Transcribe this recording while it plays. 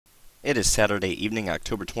It is Saturday evening,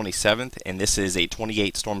 October 27th, and this is a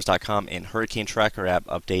 28storms.com and Hurricane Tracker app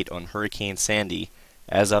update on Hurricane Sandy.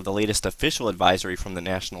 As of the latest official advisory from the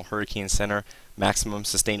National Hurricane Center, maximum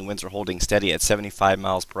sustained winds are holding steady at 75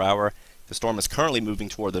 miles per hour. The storm is currently moving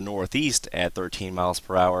toward the northeast at 13 miles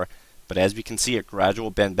per hour, but as we can see, a gradual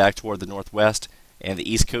bend back toward the northwest, and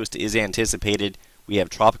the east coast is anticipated. We have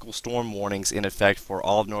tropical storm warnings in effect for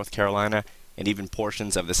all of North Carolina and even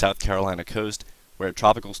portions of the South Carolina coast, where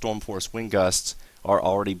tropical storm force wind gusts are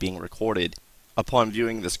already being recorded. Upon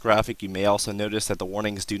viewing this graphic, you may also notice that the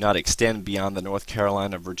warnings do not extend beyond the North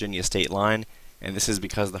Carolina-Virginia state line, and this is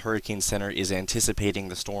because the Hurricane Center is anticipating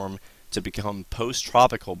the storm to become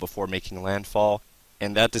post-tropical before making landfall,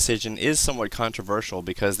 and that decision is somewhat controversial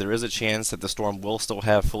because there is a chance that the storm will still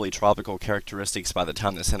have fully tropical characteristics by the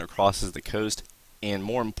time the center crosses the coast, and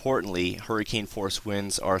more importantly, hurricane force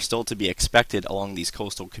winds are still to be expected along these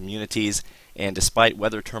coastal communities, and despite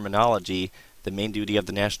weather terminology, the main duty of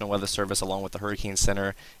the National Weather Service along with the Hurricane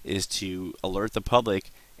Center is to alert the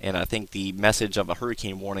public, and I think the message of a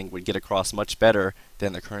hurricane warning would get across much better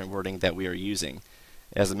than the current wording that we are using.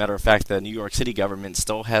 As a matter of fact, the New York City government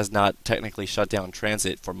still has not technically shut down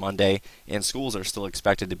transit for Monday, and schools are still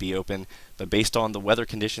expected to be open, but based on the weather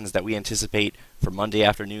conditions that we anticipate for Monday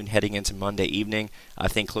afternoon heading into Monday evening, I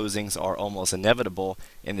think closings are almost inevitable,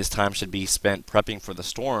 and this time should be spent prepping for the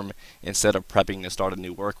storm instead of prepping to start a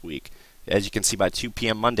new work week. As you can see, by 2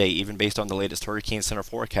 p.m. Monday, even based on the latest Hurricane Center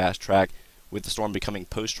forecast track, with the storm becoming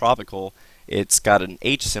post-tropical, it's got an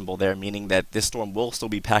H symbol there, meaning that this storm will still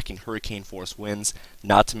be packing hurricane force winds,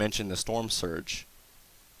 not to mention the storm surge.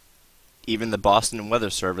 Even the Boston Weather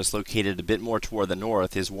Service, located a bit more toward the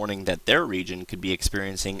north, is warning that their region could be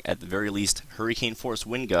experiencing at the very least hurricane force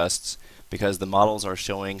wind gusts, because the models are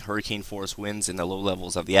showing hurricane force winds in the low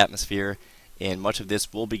levels of the atmosphere, and much of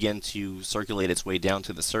this will begin to circulate its way down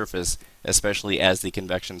to the surface, especially as the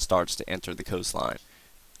convection starts to enter the coastline.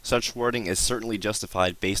 Such wording is certainly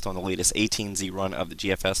justified based on the latest 18Z run of the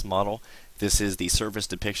GFS model. This is the surface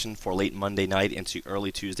depiction for late Monday night into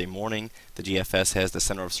early Tuesday morning. The GFS has the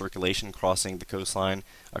center of circulation crossing the coastline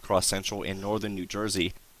across central and northern New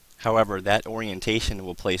Jersey. However, that orientation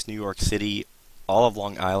will place New York City, all of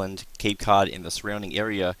Long Island, Cape Cod, and the surrounding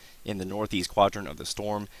area in the northeast quadrant of the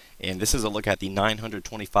storm, and this is a look at the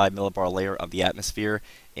 925 millibar layer of the atmosphere,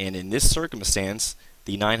 and in this circumstance,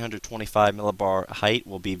 the 925 millibar height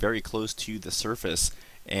will be very close to the surface,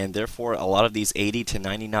 and therefore a lot of these 80 to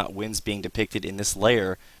 90 knot winds being depicted in this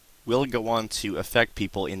layer will go on to affect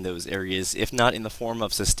people in those areas, if not in the form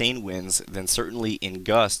of sustained winds, then certainly in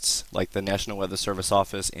gusts, like the National Weather Service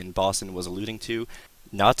office in Boston was alluding to,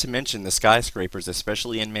 not to mention the skyscrapers,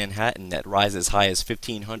 especially in Manhattan, that rise as high as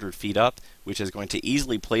 1,500 feet up, which is going to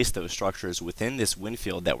easily place those structures within this wind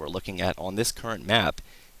field that we're looking at on this current map.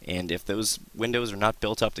 And if those windows are not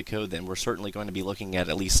built up to code, then we're certainly going to be looking at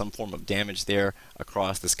least some form of damage there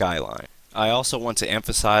across the skyline. I also want to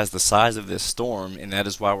emphasize the size of this storm, and that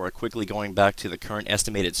is why we're quickly going back to the current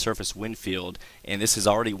estimated surface wind field, and this is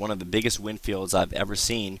already one of the biggest wind fields I've ever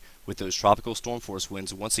seen, with those tropical storm force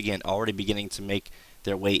winds once again already beginning to make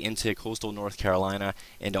their way into coastal North Carolina,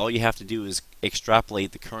 and all you have to do is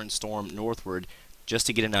extrapolate the current storm northward just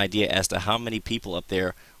to get an idea as to how many people up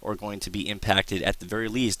there are going to be impacted at the very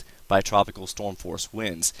least by tropical storm force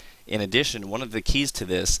winds. In addition, one of the keys to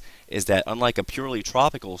this is that unlike a purely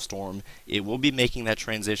tropical storm, it will be making that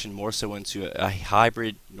transition more so into a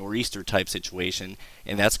hybrid nor'easter type situation,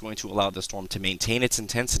 and that's going to allow the storm to maintain its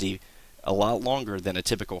intensity a lot longer than a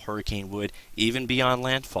typical hurricane would, even beyond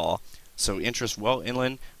landfall. So interest well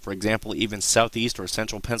inland, for example, even southeast or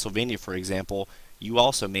central Pennsylvania, for example, you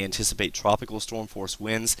also may anticipate tropical storm force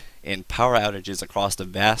winds and power outages across the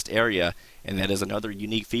vast area, and that is another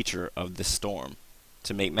unique feature of this storm.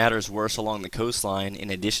 To make matters worse along the coastline,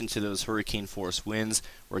 in addition to those hurricane force winds,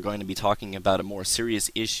 we're going to be talking about a more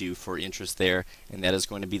serious issue for interest there, and that is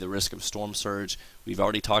going to be the risk of storm surge. We've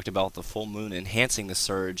already talked about the full moon enhancing the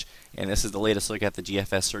surge, and this is the latest look at the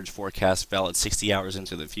GFS surge forecast valid 60 hours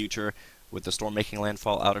into the future, with the storm making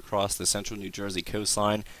landfall out across the central New Jersey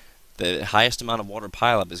coastline. The highest amount of water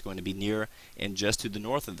pileup is going to be near and just to the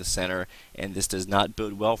north of the center, and this does not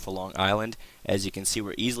bode well for Long Island. As you can see,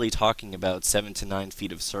 we're easily talking about 7 to 9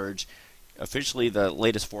 feet of surge. Officially, the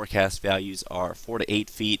latest forecast values are 4 to 8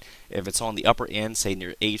 feet. If it's on the upper end, say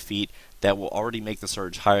near 8 feet, that will already make the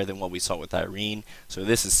surge higher than what we saw with Irene. So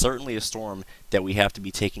this is certainly a storm that we have to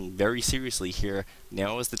be taking very seriously here.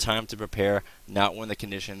 Now is the time to prepare, not when the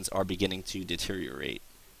conditions are beginning to deteriorate.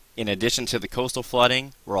 In addition to the coastal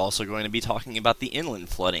flooding, we're also going to be talking about the inland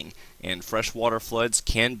flooding. And freshwater floods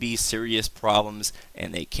can be serious problems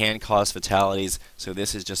and they can cause fatalities. So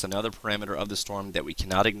this is just another parameter of the storm that we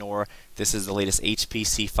cannot ignore. This is the latest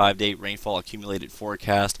HPC 5-day rainfall accumulated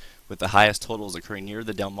forecast, with the highest totals occurring near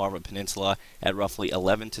the Delmarva Peninsula at roughly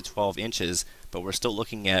 11 to 12 inches, but we're still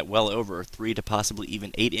looking at well over 3 to possibly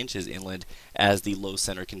even 8 inches inland as the low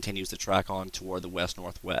center continues to track on toward the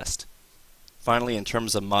west-northwest. Finally, in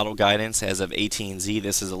terms of model guidance, as of AT&Z,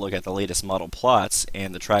 this is a look at the latest model plots,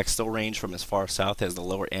 and the tracks still range from as far south as the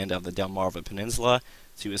lower end of the Delmarva Peninsula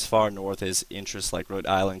to as far north as interests like Rhode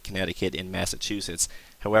Island, Connecticut, and Massachusetts.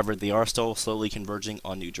 However, they are still slowly converging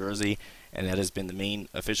on New Jersey, and that has been the main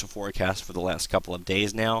official forecast for the last couple of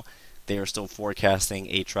days now. They are still forecasting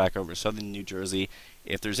a track over southern New Jersey.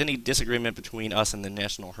 If there's any disagreement between us and the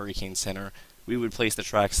National Hurricane Center, we would place the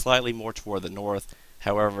track slightly more toward the north.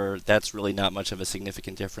 However, that's really not much of a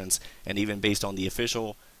significant difference, and even based on the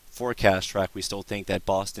official forecast track, we still think that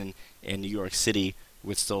Boston and New York City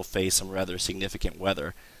would still face some rather significant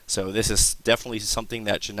weather. So this is definitely something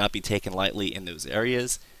that should not be taken lightly in those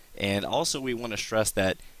areas. And also we want to stress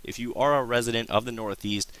that if you are a resident of the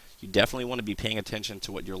Northeast, you definitely want to be paying attention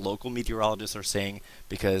to what your local meteorologists are saying,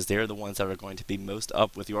 because they're the ones that are going to be most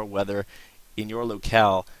up with your weather in your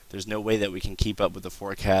locale. There's no way that we can keep up with the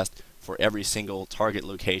forecast for every single target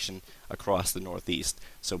location across the Northeast,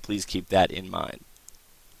 so please keep that in mind.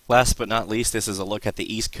 Last but not least, this is a look at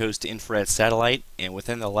the East Coast infrared satellite, and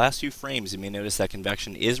within the last few frames you may notice that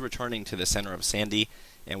convection is returning to the center of Sandy,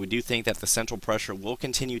 and we do think that the central pressure will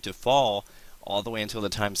continue to fall all the way until the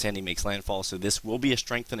time Sandy makes landfall, so this will be a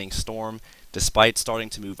strengthening storm despite starting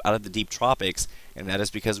to move out of the deep tropics, and that is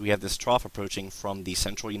because we have this trough approaching from the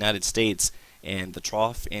central United States, and the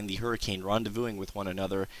trough and the hurricane rendezvousing with one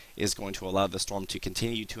another is going to allow the storm to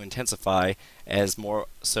continue to intensify as more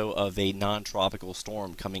so of a non-tropical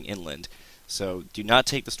storm coming inland. So do not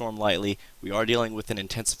take the storm lightly. We are dealing with an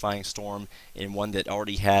intensifying storm, and one that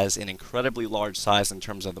already has an incredibly large size in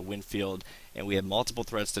terms of the wind field, and we have multiple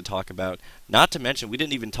threats to talk about. Not to mention, we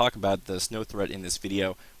didn't even talk about the snow threat in this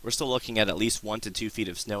video. We're still looking at least 1 to 2 feet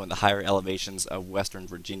of snow in the higher elevations of western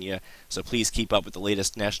Virginia, so please keep up with the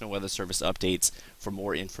latest National Weather Service updates for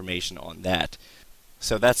more information on that.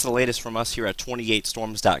 So that's the latest from us here at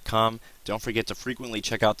 28storms.com. Don't forget to frequently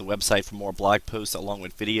check out the website for more blog posts along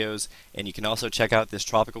with videos, and you can also check out this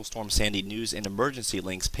Tropical Storm Sandy news and emergency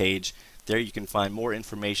links page. There you can find more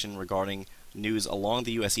information regarding news along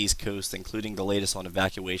the U.S. East Coast, including the latest on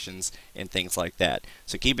evacuations and things like that.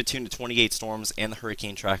 So keep it tuned to 28 Storms and the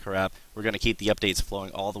Hurricane Tracker app. We're going to keep the updates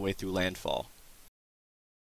flowing all the way through landfall.